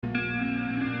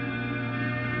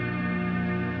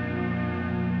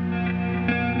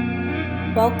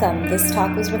Welcome. This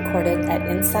talk was recorded at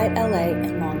Insight LA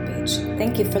in Long Beach.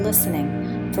 Thank you for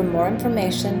listening. For more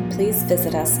information, please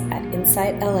visit us at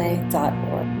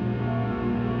insightla.org.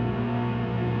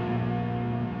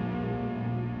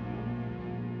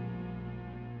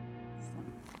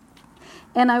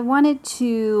 And I wanted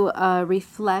to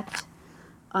reflect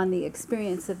on the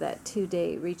experience of that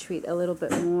 2-day retreat a little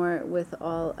bit more with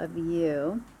all of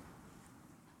you.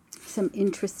 Some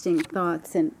interesting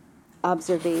thoughts and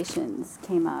observations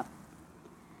came up.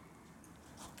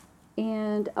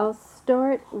 And I'll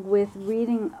start with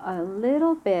reading a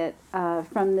little bit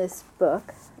from this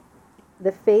book,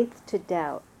 The Faith to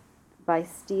Doubt by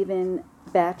Stephen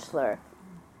Batchelor.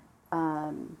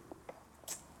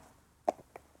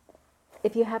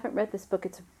 If you haven't read this book,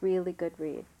 it's a really good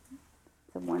read.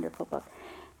 It's a wonderful book.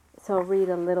 So I'll read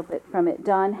a little bit from it.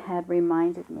 Don had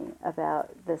reminded me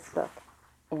about this book,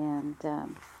 and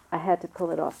I had to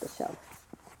pull it off the shelf.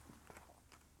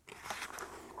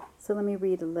 So let me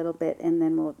read a little bit, and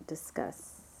then we'll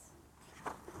discuss.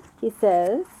 He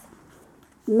says,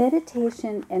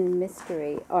 meditation and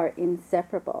mystery are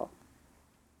inseparable.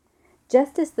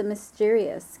 Just as the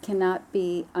mysterious cannot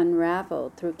be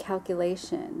unraveled through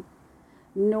calculation,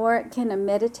 nor can a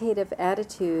meditative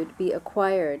attitude be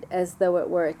acquired as though it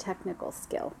were a technical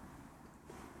skill.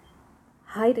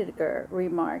 Heidegger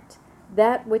remarked,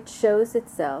 that which shows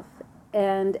itself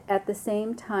and at the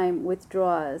same time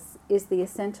withdraws is the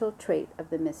essential trait of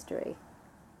the mystery.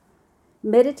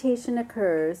 Meditation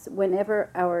occurs whenever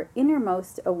our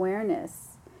innermost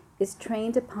awareness is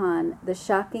trained upon the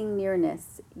shocking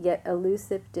nearness yet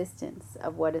elusive distance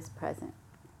of what is present.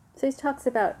 So he talks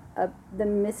about the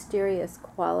mysterious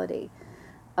quality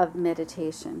of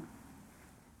meditation.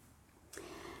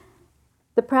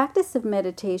 The practice of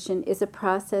meditation is a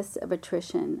process of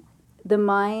attrition. The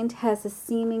mind has a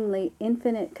seemingly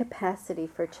infinite capacity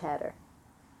for chatter.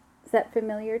 Is that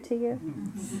familiar to you?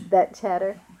 That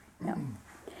chatter? No.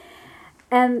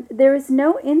 And there is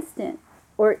no instant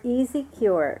or easy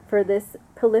cure for this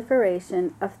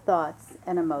proliferation of thoughts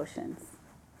and emotions.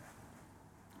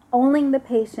 Only the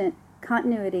patient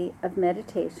continuity of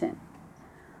meditation,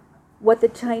 what the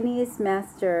Chinese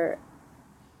master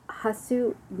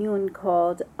Hasu Yun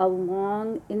called a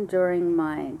long enduring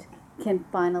mind, can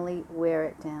finally wear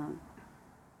it down.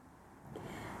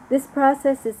 This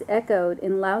process is echoed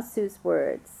in Lao Tzu's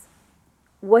words,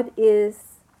 what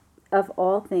is of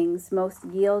all things most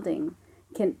yielding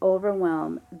can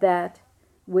overwhelm that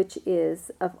which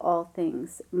is of all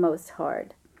things most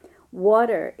hard.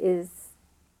 Water is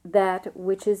that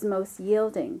which is most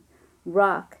yielding,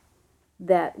 rock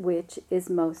that which is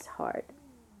most hard.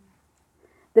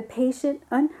 The patient,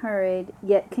 unhurried,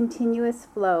 yet continuous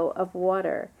flow of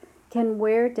water can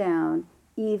wear down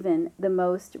even the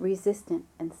most resistant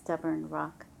and stubborn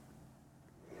rock.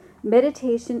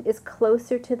 Meditation is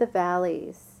closer to the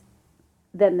valleys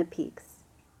than the peaks.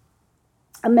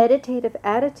 A meditative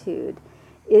attitude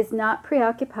is not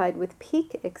preoccupied with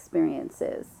peak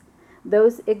experiences,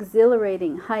 those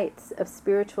exhilarating heights of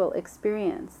spiritual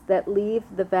experience that leave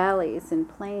the valleys and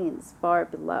plains far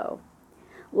below.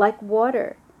 Like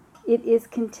water, it is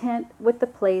content with the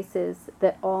places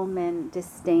that all men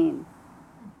disdain.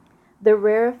 The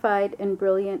rarefied and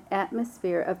brilliant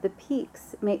atmosphere of the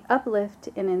peaks may uplift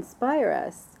and inspire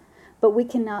us, but we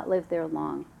cannot live there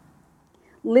long.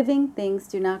 Living things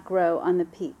do not grow on the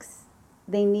peaks.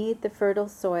 They need the fertile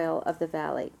soil of the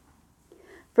valley.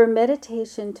 For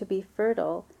meditation to be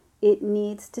fertile, it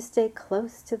needs to stay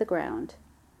close to the ground,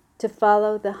 to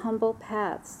follow the humble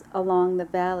paths along the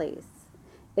valleys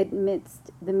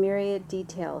amidst the myriad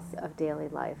details of daily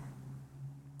life.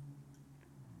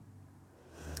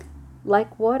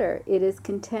 Like water, it is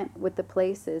content with the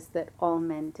places that all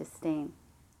men disdain.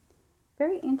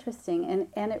 Very interesting,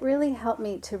 and it really helped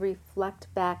me to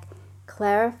reflect back,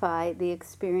 clarify the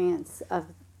experience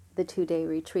of the 2-day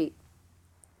retreat.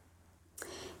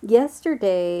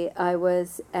 Yesterday, I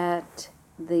was at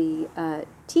the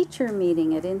teacher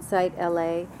meeting at Insight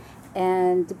LA,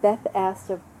 and Beth asked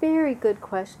a very good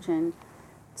question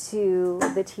to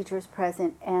the teachers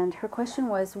present, and her question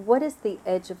was, what is the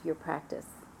edge of your practice?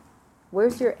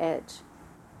 Where's your edge?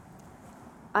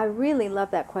 I really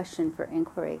love that question for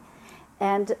inquiry.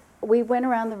 And we went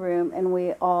around the room and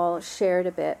we all shared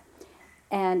a bit.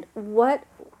 And what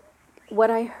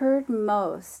I heard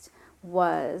most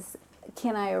was,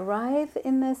 can I arrive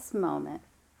in this moment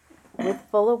with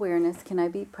full awareness? Can I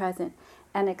be present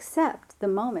and accept the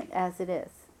moment as it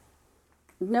is?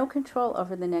 No control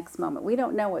over the next moment. We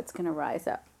don't know what's going to rise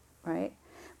up, right?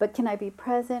 But can I be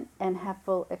present and have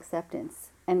full acceptance?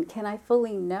 And can I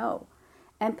fully know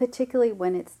and particularly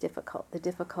when it's difficult, the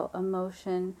difficult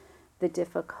emotion, the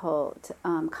difficult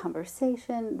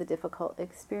conversation, the difficult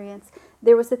experience.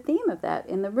 There was a theme of that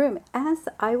in the room. As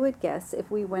I would guess, if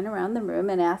we went around the room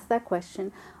and asked that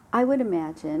question, I would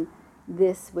imagine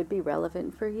this would be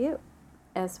relevant for you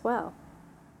as well.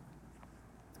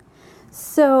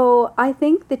 So I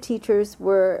think the teachers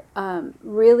were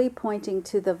really pointing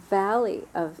to the valley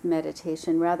of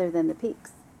meditation rather than the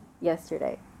peaks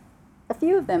yesterday. A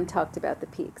few of them talked about the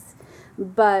peaks,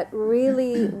 but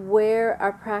really where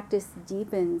our practice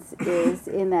deepens is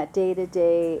in that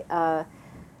day-to-day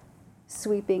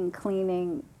sweeping,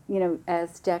 cleaning,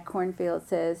 as Jack Kornfield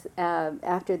says,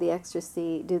 after the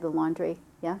ecstasy, do the laundry,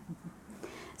 yeah?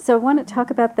 So I want to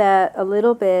talk about that a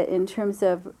little bit in terms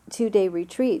of 2-day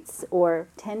retreats or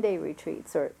 10-day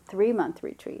retreats or 3-month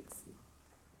retreats.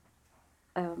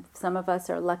 Some of us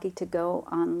are lucky to go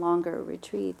on longer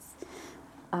retreats.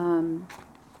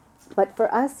 But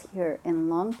for us here in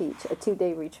Long Beach, a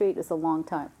 2-day retreat is a long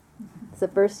time. It's the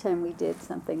first time we did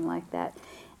something like that.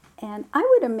 And I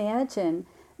would imagine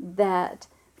that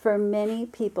for many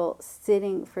people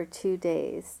sitting for 2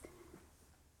 days,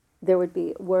 there would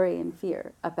be worry and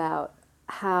fear about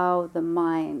how the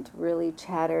mind really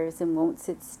chatters and won't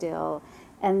sit still.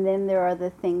 And then there are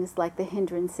the things like the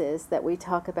hindrances that we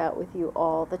talk about with you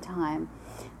all the time,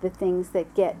 the things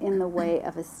that get in the way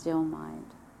of a still mind.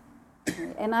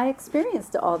 And I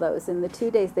experienced all those in the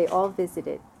 2 days. They all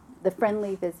visited. The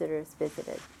friendly visitors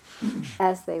visited,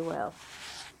 as they will.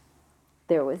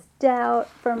 There was doubt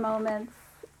for moments,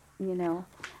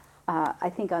 I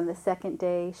think on the second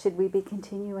day, should we be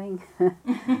continuing?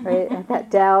 Right? And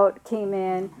that doubt came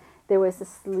in. There was a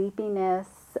sleepiness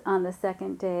on the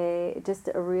second day, just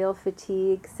a real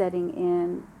fatigue setting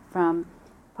in from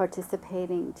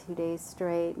participating 2 days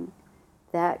straight. And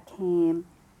that came.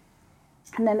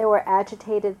 And then there were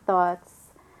agitated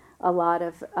thoughts, a lot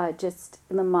of just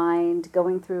the mind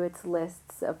going through its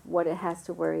lists of what it has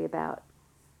to worry about,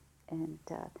 and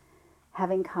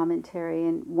having commentary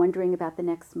and wondering about the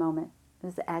next moment.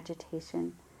 There's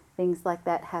agitation. Things like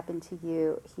that happen to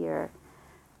you here.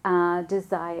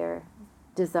 Desire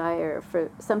for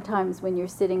sometimes when you're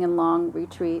sitting in long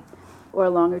retreat or a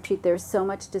long retreat, there's so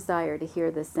much desire to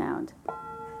hear this sound.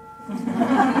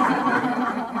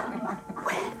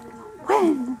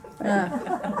 When?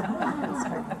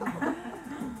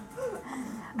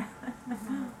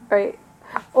 Right?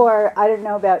 Or I don't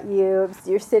know about you,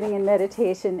 you're sitting in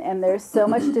meditation and there's so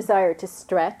much desire to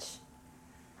stretch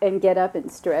and get up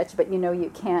and stretch, but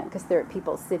you can't because there are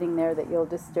people sitting there that you'll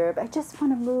disturb. I just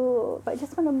want to move. I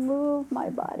just want to move my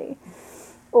body.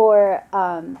 Or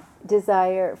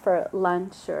desire for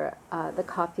lunch or the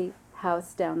coffee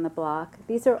house down the block.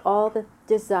 These are all the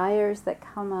desires that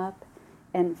come up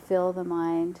and fill the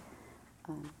mind.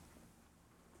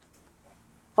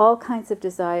 All kinds of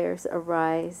desires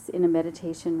arise in a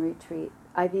meditation retreat.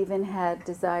 I've even had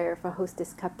desire for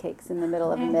Hostess cupcakes in the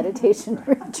middle of a meditation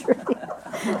retreat.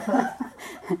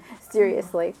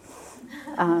 Seriously.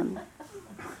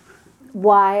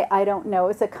 Why, I don't know.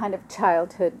 It's a kind of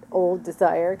childhood old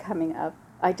desire coming up.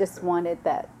 I just wanted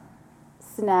that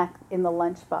snack in the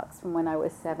lunchbox from when I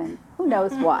was 7. Who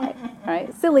knows why,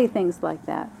 right? Silly things like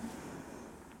that.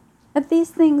 But these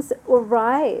things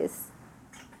arise,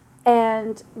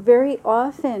 and very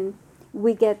often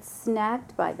we get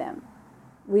snagged by them.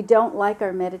 We don't like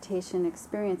our meditation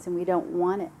experience and we don't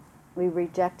want it. We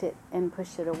reject it and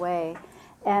push it away.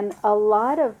 And a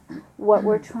lot of what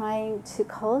we're trying to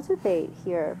cultivate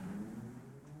here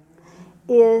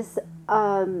is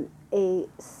a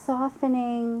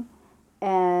softening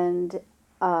and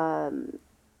a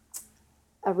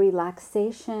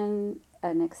relaxation,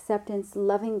 an acceptance,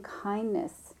 loving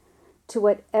kindness to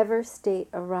whatever state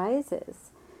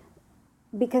arises.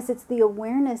 Because it's the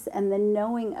awareness and the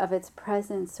knowing of its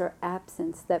presence or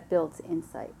absence that builds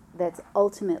insight. That's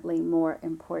ultimately more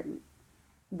important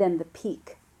than the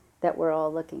peak that we're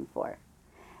all looking for.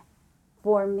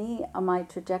 For me, on my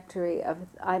trajectory of,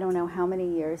 I don't know how many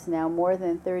years now, more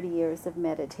than 30 years of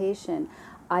meditation,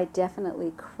 I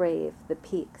definitely crave the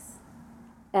peaks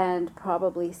and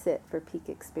probably sit for peak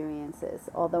experiences,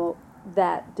 although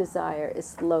that desire is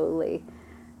slowly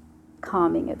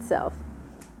calming itself.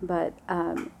 But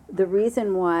the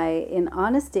reason why, in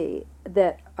honesty,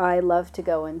 that I love to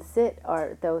go and sit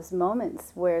are those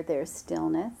moments where there's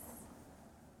stillness,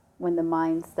 when the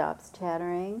mind stops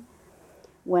chattering,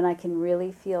 when I can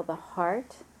really feel the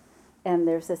heart, and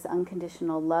there's this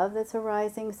unconditional love that's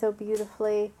arising so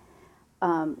beautifully,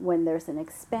 when there's an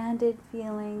expanded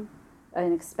feeling,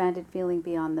 an expanded feeling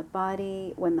beyond the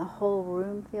body, when the whole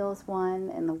room feels one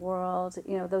in the world,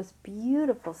 those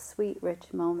beautiful, sweet,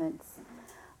 rich moments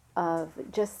of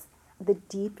just the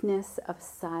deepness of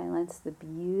silence, the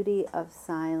beauty of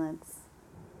silence,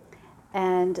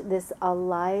 and this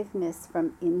aliveness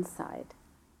from inside,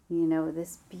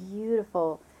 this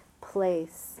beautiful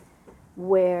place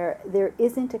where there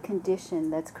isn't a condition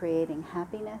that's creating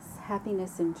happiness.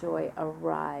 Happiness and joy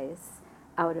arise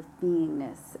out of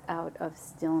beingness, out of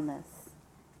stillness.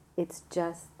 It's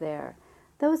just there.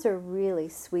 Those are really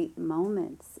sweet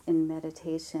moments in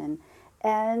meditation.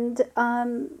 And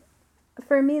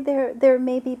for me, there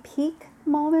may be peak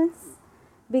moments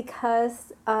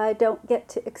because I don't get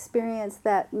to experience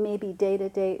that maybe day to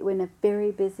day in a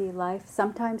very busy life.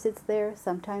 Sometimes it's there,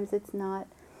 sometimes it's not.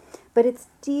 But it's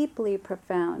deeply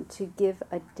profound to give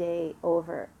a day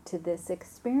over to this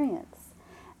experience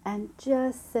and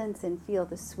just sense and feel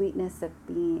the sweetness of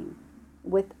being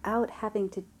without having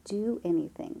to do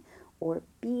anything or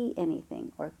be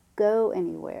anything or go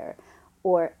anywhere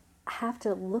or have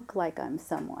to look like I'm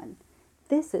someone.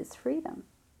 This is freedom.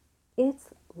 It's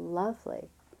lovely.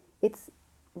 It's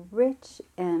rich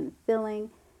and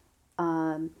filling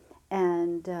and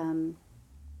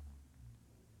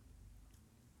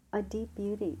a deep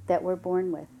beauty that we're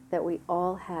born with, that we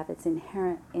all have. It's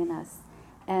inherent in us.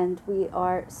 And we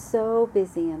are so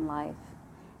busy in life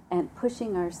and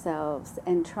pushing ourselves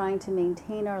and trying to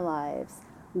maintain our lives,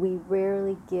 we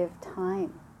rarely give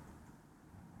time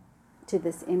to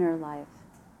this inner life,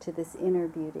 to this inner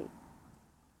beauty.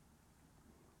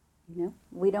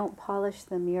 We don't polish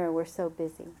the mirror, we're so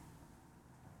busy.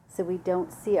 So we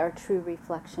don't see our true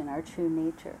reflection, our true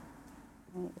nature.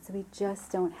 Right? So we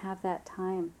just don't have that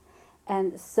time.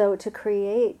 And so to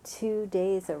create 2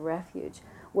 days of refuge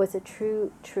was a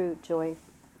true joy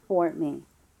for me.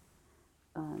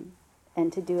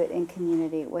 And to do it in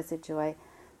community was a joy.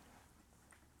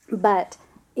 But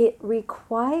it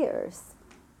requires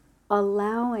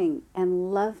allowing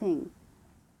and loving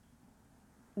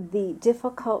the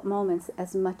difficult moments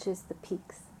as much as the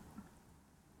peaks.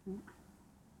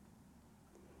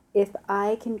 If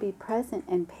I can be present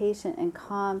and patient and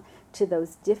calm to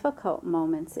those difficult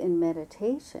moments in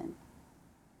meditation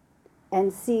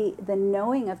and see the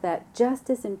knowing of that just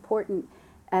as important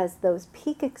as those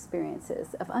peak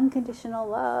experiences of unconditional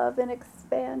love and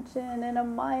expansion and a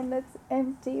mind that's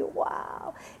empty,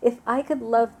 wow. If I could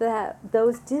love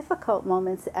those difficult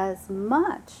moments as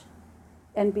much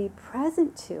and be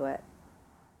present to it,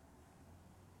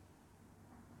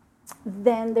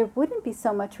 then there wouldn't be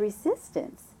so much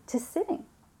resistance to sitting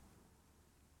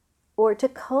or to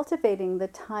cultivating the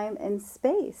time and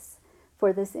space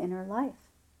for this inner life.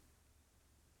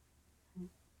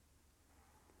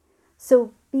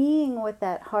 So being with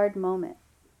that hard moment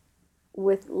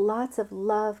with lots of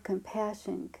love,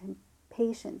 compassion,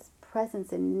 patience,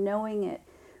 presence, and knowing it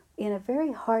in a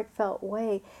very heartfelt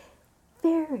way,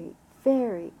 very,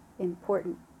 very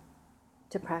important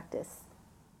to practice.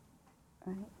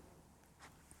 Right?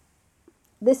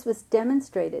 This was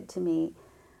demonstrated to me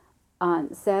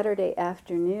on Saturday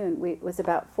afternoon. It was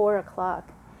about 4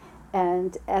 o'clock.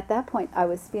 And at that point, I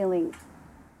was feeling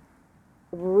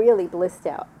really blissed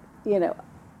out,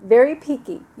 very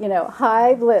peaky,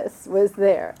 high bliss was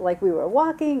there. Like we were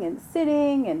walking and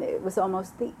sitting, and it was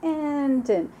almost the end,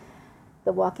 and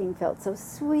the walking felt so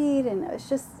sweet, and it was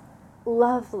just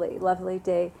lovely, lovely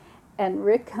day. And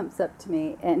Rick comes up to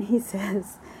me, and he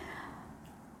says,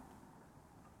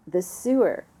 the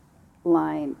sewer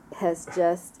line has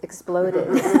just exploded.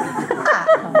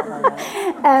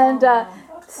 And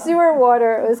sewer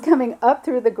water was coming up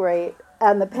through the grate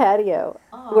on the patio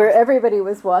where everybody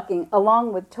was walking,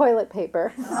 along with toilet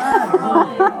paper.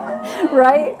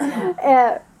 Right?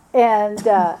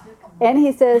 And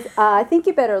he says, I think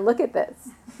you better look at this.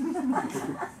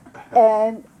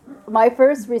 And my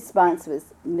first response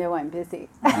was, no, I'm busy.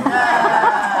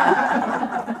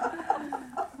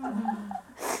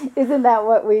 Isn't that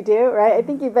what we do, right? I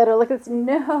think you better look at this.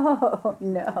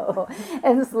 No.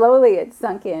 And slowly it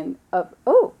sunk in of,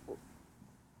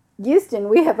 Houston,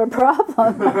 we have a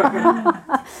problem.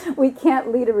 We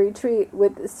can't lead a retreat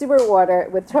with sewer water,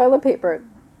 with toilet paper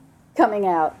coming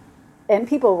out, and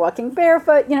people walking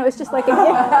barefoot. It's just like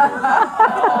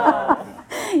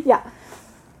yeah.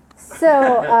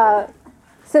 So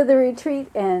the retreat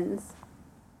ends,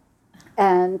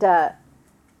 and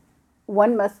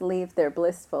one must leave their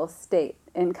blissful state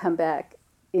and come back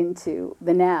into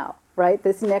the now, right?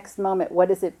 This next moment, what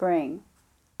does it bring?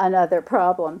 Another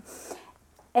problem.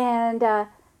 And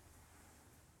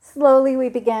slowly we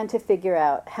began to figure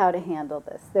out how to handle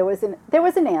this. There was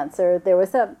an answer. There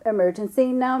was an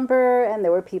emergency number, and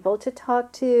there were people to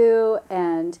talk to,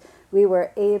 and we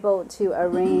were able to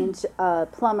arrange a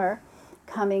plumber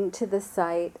coming to the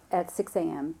site at 6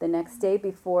 a.m. the next day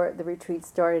before the retreat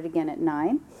started again at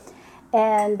 9.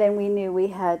 And then we knew we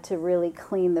had to really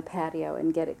clean the patio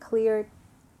and get it cleared.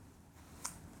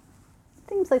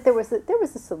 Seems like there was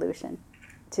a solution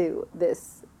to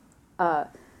this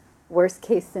worst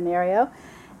case scenario,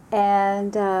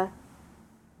 and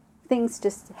things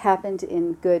just happened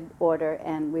in good order,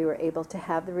 and we were able to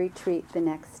have the retreat the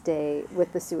next day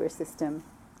with the sewer system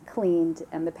cleaned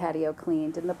and the patio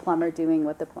cleaned and the plumber doing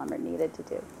what the plumber needed to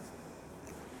do.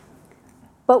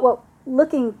 But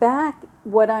looking back,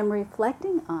 what I'm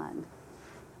reflecting on,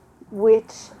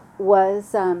 which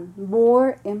was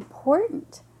more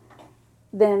important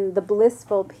than the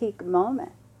blissful peak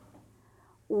moment,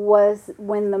 was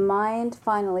when the mind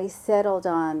finally settled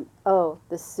on, oh,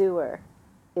 the sewer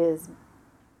is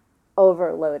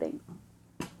overloading.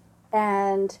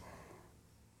 And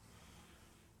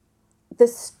the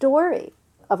story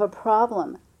of a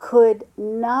problem could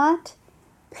not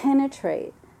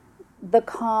penetrate the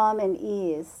calm and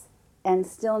ease and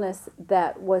stillness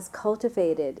that was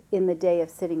cultivated in the day of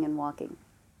sitting and walking.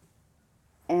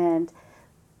 And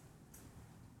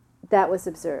that was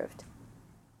observed.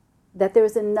 That there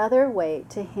was another way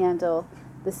to handle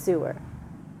the sewer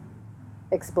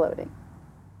exploding.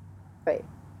 Right?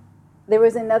 There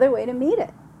was another way to meet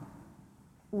it,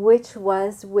 which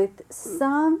was with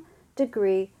some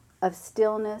degree of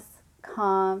stillness,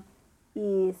 calm,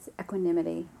 ease,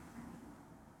 equanimity,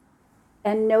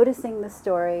 and noticing the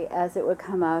story as it would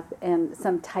come up, and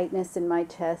some tightness in my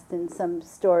chest and some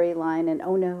storyline, and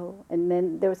oh no, and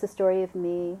then there was a story of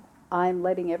me, I'm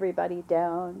letting everybody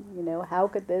down, how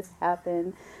could this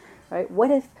happen, right? What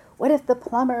if the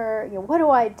plumber, what do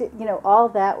I do, all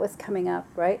that was coming up,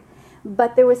 right?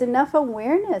 But there was enough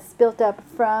awareness built up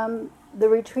from the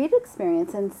retreat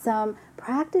experience and some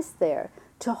practice there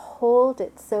to hold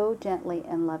it so gently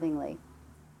and lovingly.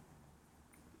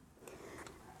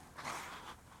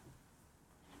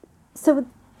 So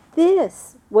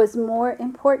this was more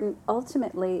important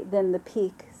ultimately than the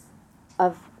peaks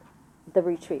of the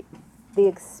retreat, the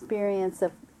experience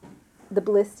of the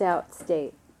blissed out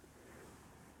state.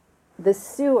 The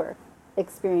sewer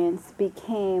experience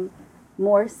became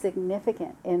more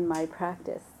significant in my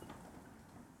practice.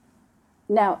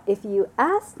 Now, if you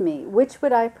asked me, which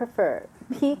would I prefer,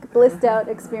 peak blissed out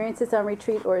experiences on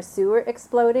retreat or sewer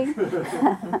exploding,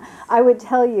 I would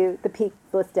tell you the peak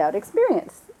blissed out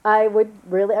experience. I'm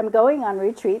going on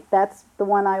retreat, that's the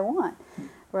one I want,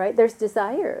 right? There's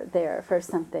desire there for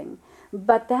something,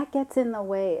 but that gets in the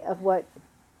way of what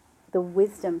the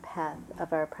wisdom path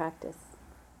of our practice.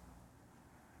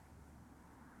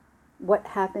 What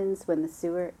happens when the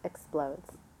sewer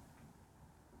explodes?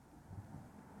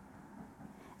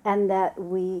 And that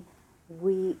we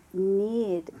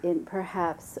need in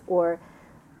perhaps, or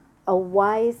a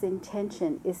wise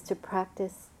intention is to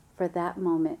practice for that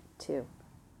moment too.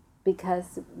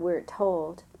 Because we're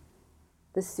told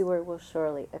the sewer will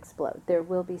surely explode. There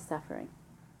will be suffering.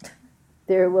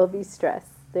 There will be stress.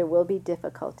 There will be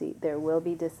difficulty. There will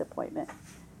be disappointment.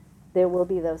 There will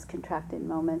be those contracted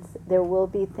moments. There will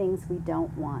be things we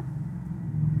don't want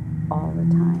all the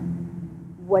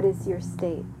time. What is your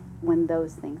state when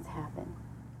those things happen?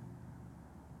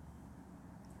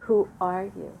 Who are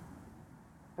you?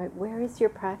 Right? Where is your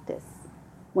practice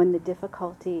when the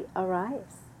difficulty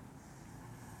arrives?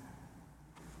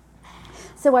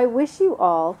 So I wish you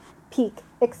all peak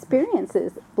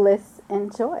experiences, bliss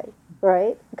and joy,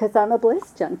 right? Because I'm a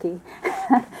bliss junkie.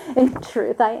 In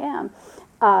truth, I am.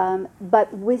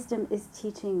 But wisdom is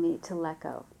teaching me to let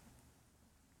go.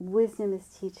 Wisdom is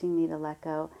teaching me to let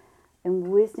go. And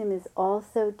wisdom is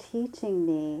also teaching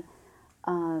me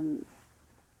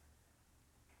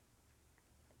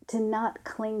to not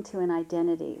cling to an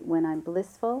identity when I'm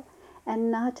blissful,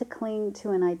 and not to cling to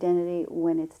an identity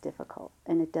when it's difficult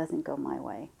and it doesn't go my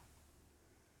way,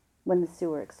 when the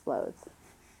sewer explodes.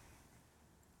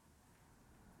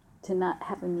 To not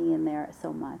have a me in there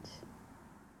so much.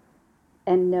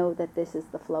 And know that this is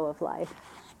the flow of life.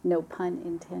 No pun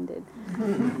intended.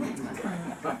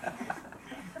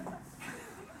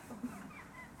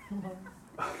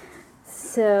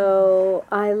 So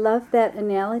I love that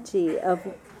analogy of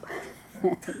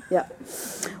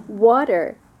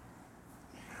water.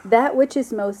 That which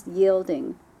is most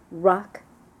yielding, rock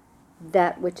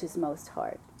that which is most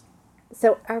hard.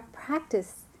 So our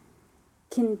practice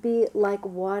can be like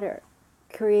water,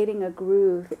 creating a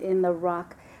groove in the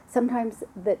rock Sometimes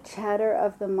the chatter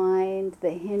of the mind,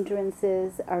 the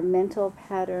hindrances, our mental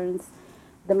patterns,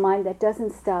 the mind that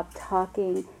doesn't stop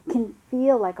talking can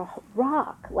feel like a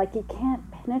rock, like you can't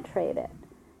penetrate it,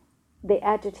 the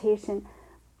agitation.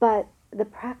 But the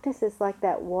practice is like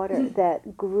that water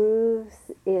that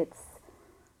grooves its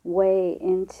way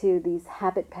into these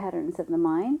habit patterns of the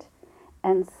mind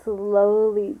and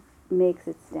slowly makes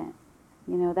its dent.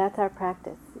 That's our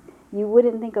practice. You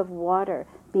wouldn't think of water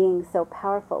being so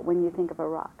powerful when you think of a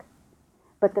rock.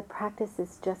 But the practice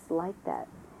is just like that.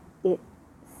 It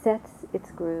sets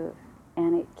its groove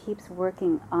and it keeps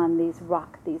working on these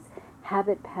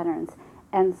habit patterns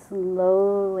and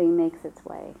slowly makes its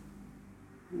way.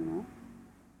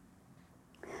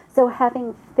 So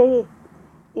having faith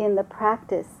in the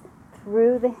practice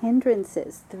through the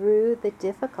hindrances, through the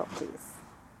difficulties,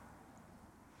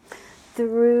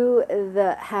 through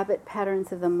the habit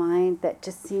patterns of the mind that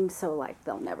just seem so like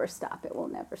they'll never stop, it will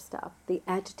never stop, the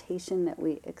agitation that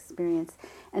we experience,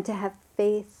 and to have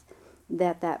faith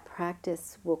that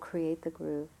practice will create the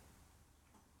groove,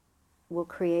 will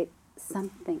create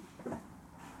something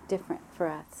different for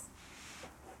us.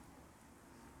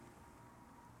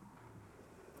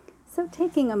 So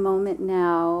taking a moment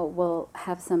now, we'll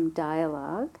have some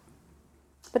dialogue,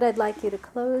 but I'd like you to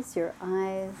close your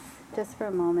eyes just for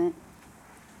a moment.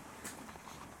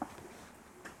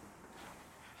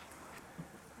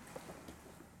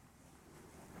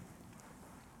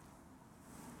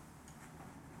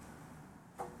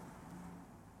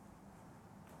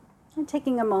 And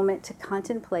taking a moment to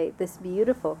contemplate this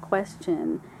beautiful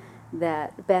question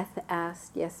that Beth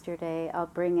asked yesterday. I'll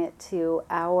bring it to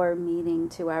our meeting,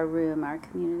 to our room, our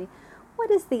community.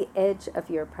 What is the edge of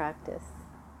your practice?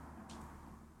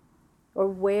 Or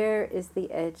where is the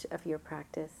edge of your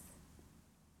practice?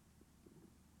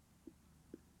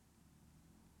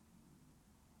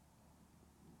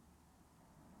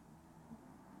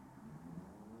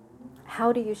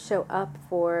 How do you show up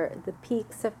for the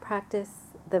peaks of practice,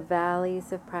 the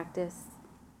valleys of practice,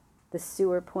 the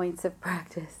sewer points of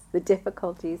practice, the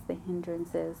difficulties, the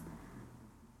hindrances?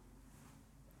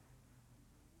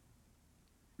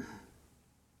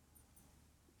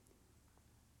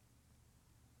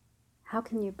 How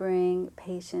can you bring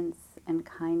patience and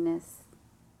kindness,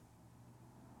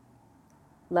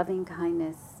 loving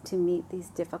kindness to meet these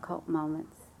difficult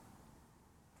moments?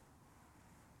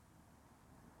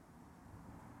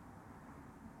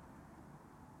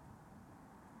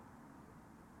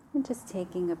 And just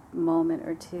taking a moment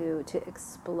or two to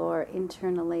explore,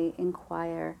 internally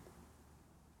inquire,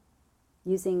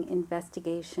 using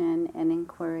investigation and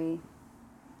inquiry,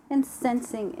 and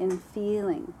sensing and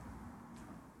feeling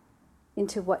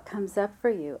into what comes up for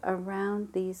you around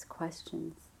these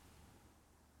questions.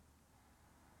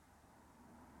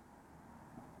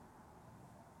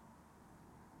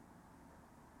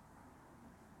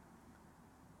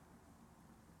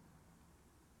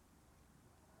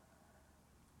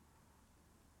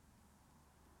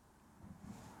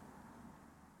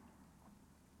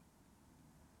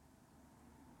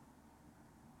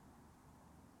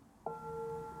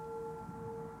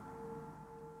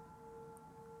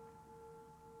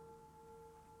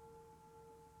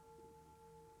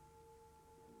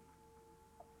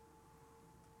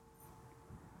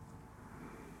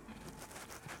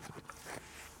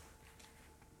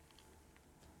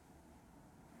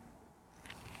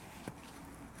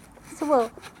 So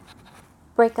we'll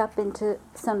break up into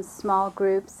some small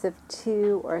groups of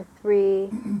 2 or 3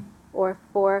 or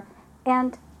 4.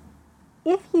 And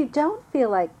if you don't feel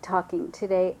like talking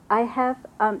today, I have,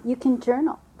 you can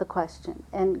journal the question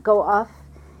and go off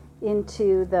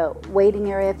into the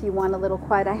waiting area if you want a little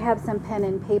quiet. I have some pen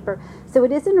and paper. So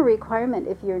it isn't a requirement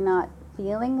if you're not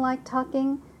feeling like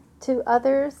talking to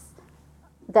others.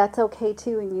 That's okay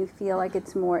too, and you feel like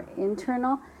it's more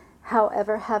internal.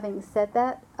 However, having said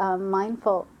that,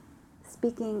 mindful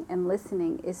speaking and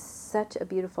listening is such a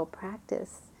beautiful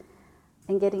practice.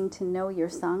 And getting to know your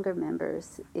Sangha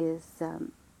members is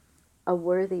a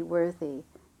worthy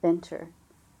venture.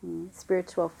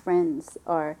 Spiritual friends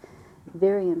are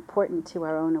very important to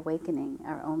our own awakening,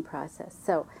 our own process.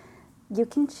 So you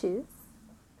can choose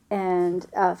and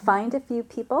find a few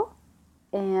people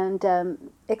and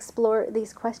explore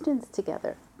these questions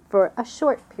together for a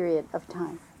short period of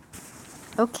time.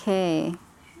 Okay,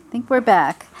 I think we're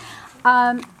back.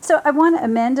 So I want to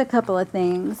amend a couple of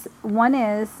things. One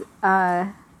is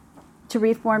to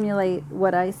reformulate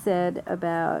what I said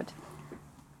about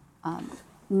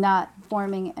not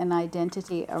forming an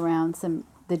identity around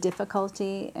the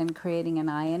difficulty and creating an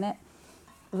I in it.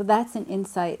 Well, that's an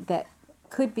insight that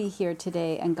could be here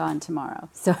today and gone tomorrow.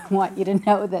 So I want you to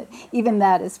know that even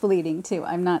that is fleeting too.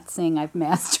 I'm not saying I've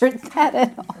mastered that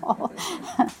at all.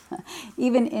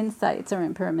 Even insights are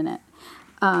impermanent.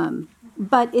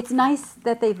 But it's nice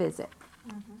that they visit.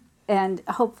 And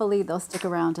hopefully they'll stick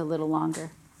around a little longer.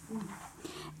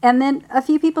 And then a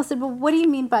few people said, well, what do you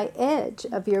mean by edge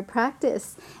of your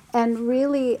practice? And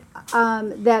really,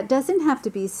 that doesn't have to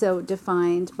be so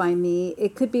defined by me.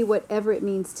 It could be whatever it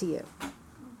means to you.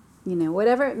 You know,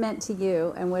 whatever it meant to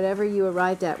you and whatever you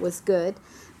arrived at was good.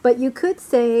 But you could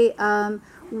say,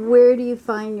 where do you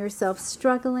find yourself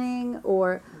struggling?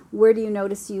 Or where do you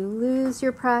notice you lose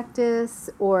your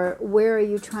practice? Or where are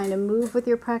you trying to move with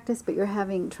your practice, but you're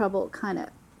having trouble kind of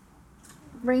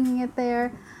bringing it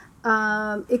there?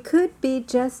 It could be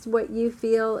just what you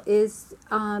feel is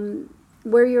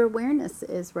where your awareness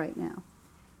is right now.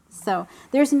 So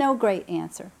there's no great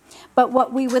answer. But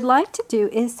what we would like to do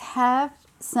is have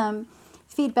some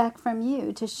feedback from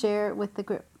you to share with the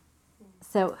group.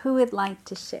 So who would like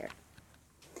to share?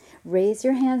 Raise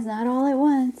your hands, not all at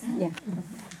once. Yeah.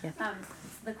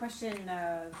 The question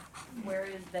of where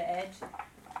is the edge,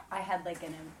 I had like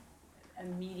an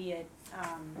immediate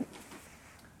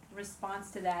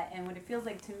response to that, and what it feels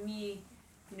like to me,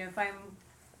 you know, if I'm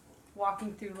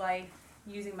walking through life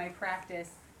using my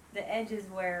practice, the edge is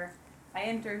where I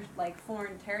enter like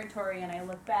foreign territory and I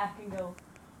look back and go,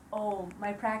 oh,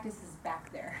 my practice is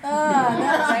back there.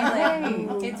 That's right? great.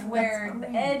 Like, it's where the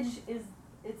edge is,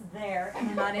 it's there and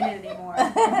I'm not in it anymore.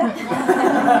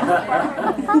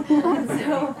 And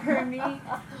so for me,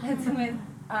 it's with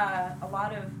a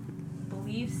lot of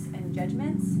beliefs and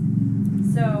judgments.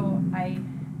 So I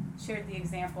shared the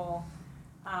example,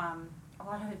 a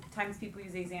lot of times people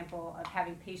use the example of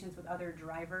having patience with other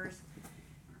drivers.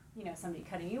 You know, somebody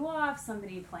cutting you off,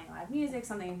 somebody playing loud music,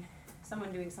 someone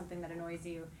doing something that annoys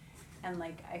you. And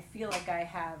like, I feel like I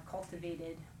have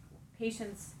cultivated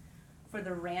patience for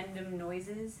the random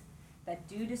noises that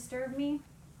do disturb me.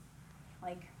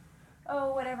 Like,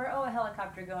 oh, whatever, oh, a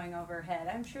helicopter going overhead.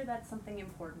 I'm sure that's something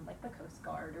important, like the Coast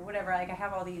Guard or whatever. Like, I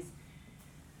have all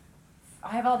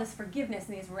this forgiveness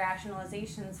and these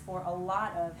rationalizations for a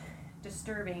lot of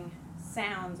disturbing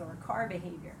sounds or car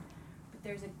behavior. But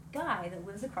there's a guy that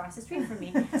lives across the street from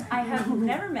me. I have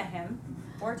never met him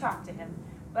or talked to him,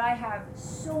 but I have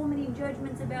so many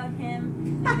judgments about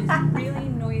him and his really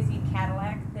noisy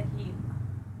Cadillac that he,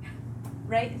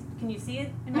 right? Can you see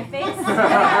it in my face?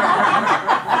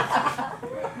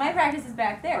 My practice is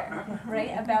back there,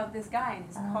 right? About this guy and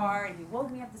his car, and he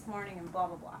woke me up this morning and blah,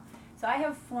 blah, blah. So I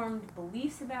have formed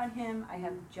beliefs about him, I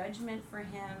have judgment for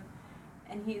him,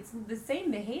 and it's the same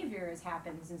behavior as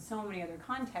happens in so many other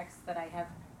contexts that I have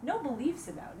no beliefs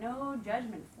about, no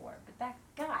judgment for. But that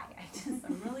guy,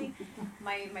 I'm really,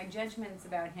 my judgments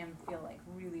about him feel like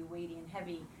really weighty and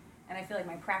heavy, and I feel like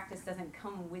my practice doesn't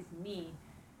come with me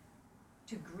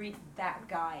to greet that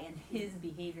guy and his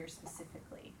behavior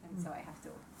specifically, and so I have to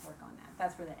work on that.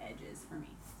 That's where the edge is for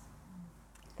me.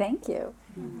 Thank you.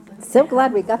 So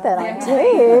glad we got that on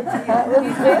tape. That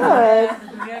was good.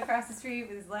 We go across the street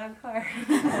with his loud car.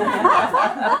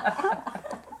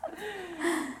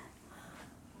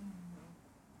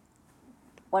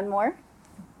 One more?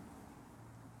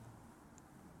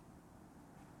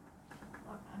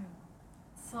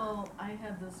 So I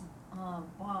had this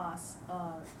boss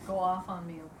go off on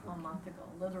me a month ago,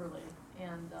 literally,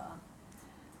 and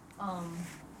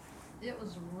it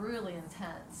was really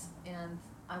intense, and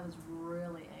I was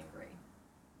really angry,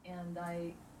 and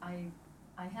I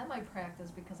had my practice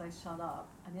because I shut up.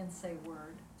 I didn't say a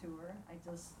word to her. I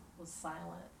just was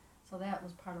silent. So that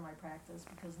was part of my practice,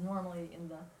 because normally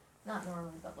not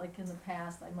normally, but like in the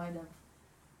past, I might have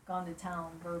gone to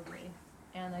town verbally,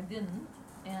 and I didn't.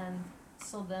 And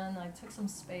so then I took some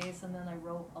space, and then I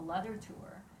wrote a letter to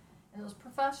her. And it was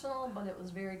professional, but it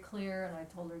was very clear, and I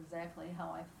told her exactly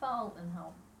how I felt and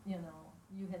how,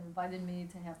 you had invited me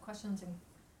to have questions and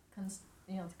to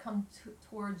come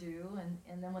towards you,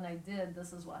 and then when I did,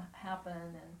 this is what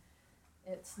happened, and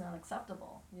it's not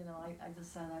acceptable. I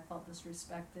just said I felt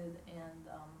disrespected, and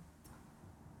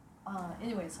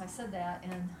anyway, so I said that,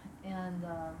 and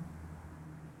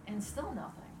still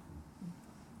nothing.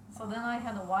 So then I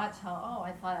had to watch how,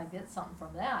 I thought I did something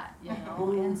from that,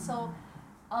 and so,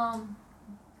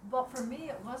 but for me,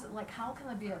 it wasn't like, how can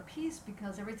I be at peace,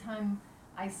 because every time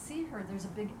I see her, there's a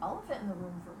big elephant in the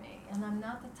room for me, and I'm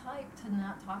not the type to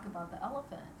not talk about the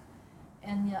elephant.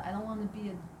 And yet I don't want to be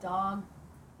a dog,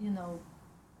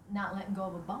 not letting go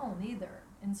of a bone either.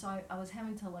 And so I was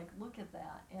having to look at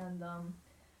that. And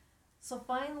So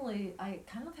finally, I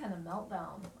kind of had a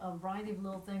meltdown, a variety of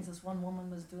little things. This one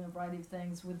woman was doing a variety of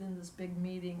things within this big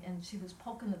meeting, and she was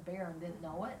poking the bear and didn't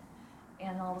know it.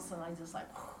 And all of a sudden, I just like,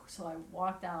 so I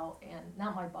walked out, and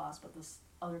not my boss, but this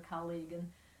other colleague.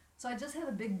 And so I just had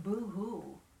a big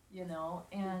boo-hoo, you know,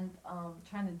 and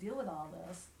trying to deal with all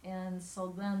this. And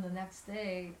so then the next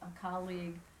day, a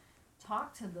colleague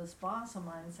talked to this boss of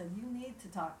mine and said, you need to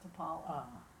talk to Paula.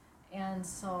 And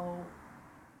so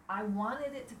I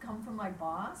wanted it to come from my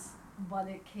boss, but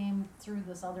it came through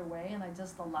this other way, and I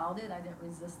just allowed it. I didn't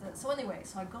resist it. So anyway,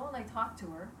 so I go and I talk to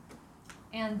her.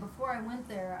 And before I went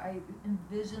there, I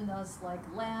envisioned us like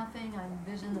laughing, I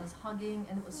envisioned us hugging,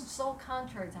 and it was so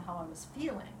contrary to how I was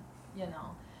feeling, you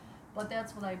know. But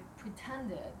that's what I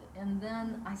pretended. And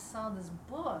then I saw this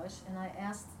bush, and I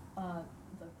asked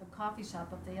the coffee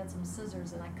shop if they had some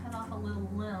scissors, and I cut off a little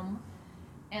limb,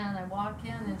 and I walk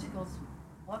in, and she goes,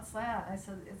 what's that? I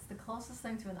said, it's the closest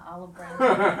thing to an olive branch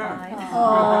I can find.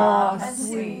 Oh, and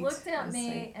sweet. she looked at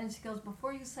me, and she goes,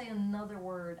 before you say another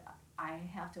word, I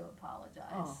have to apologize.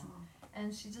 Oh.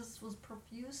 And she just was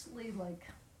profusely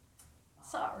like,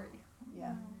 sorry.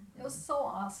 Yeah. It was so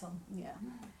awesome. Yeah.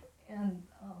 And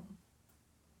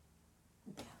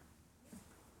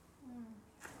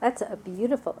That's a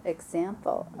beautiful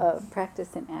example of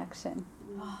practice in action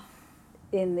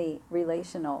in the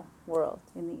relational world,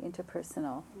 in the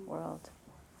interpersonal world.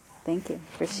 Thank you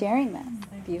for sharing that.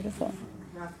 Beautiful.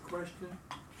 Got a question?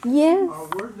 Yes.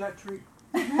 Where's that tree?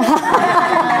 Buy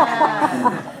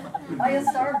a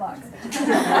Starbucks.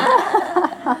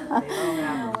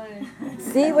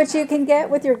 See what you can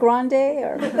get with your grande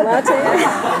or latte.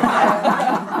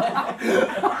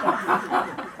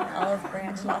 Olive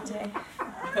branch latte.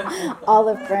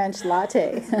 Olive branch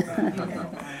latte.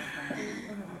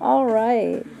 All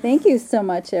right. Thank you so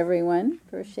much, everyone,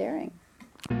 for sharing.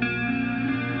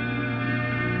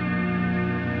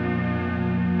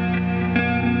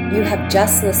 You have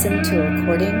just listened to a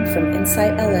recording from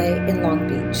Insight LA in Long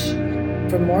Beach.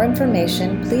 For more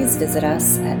information, please visit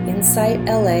us at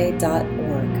insightla.org.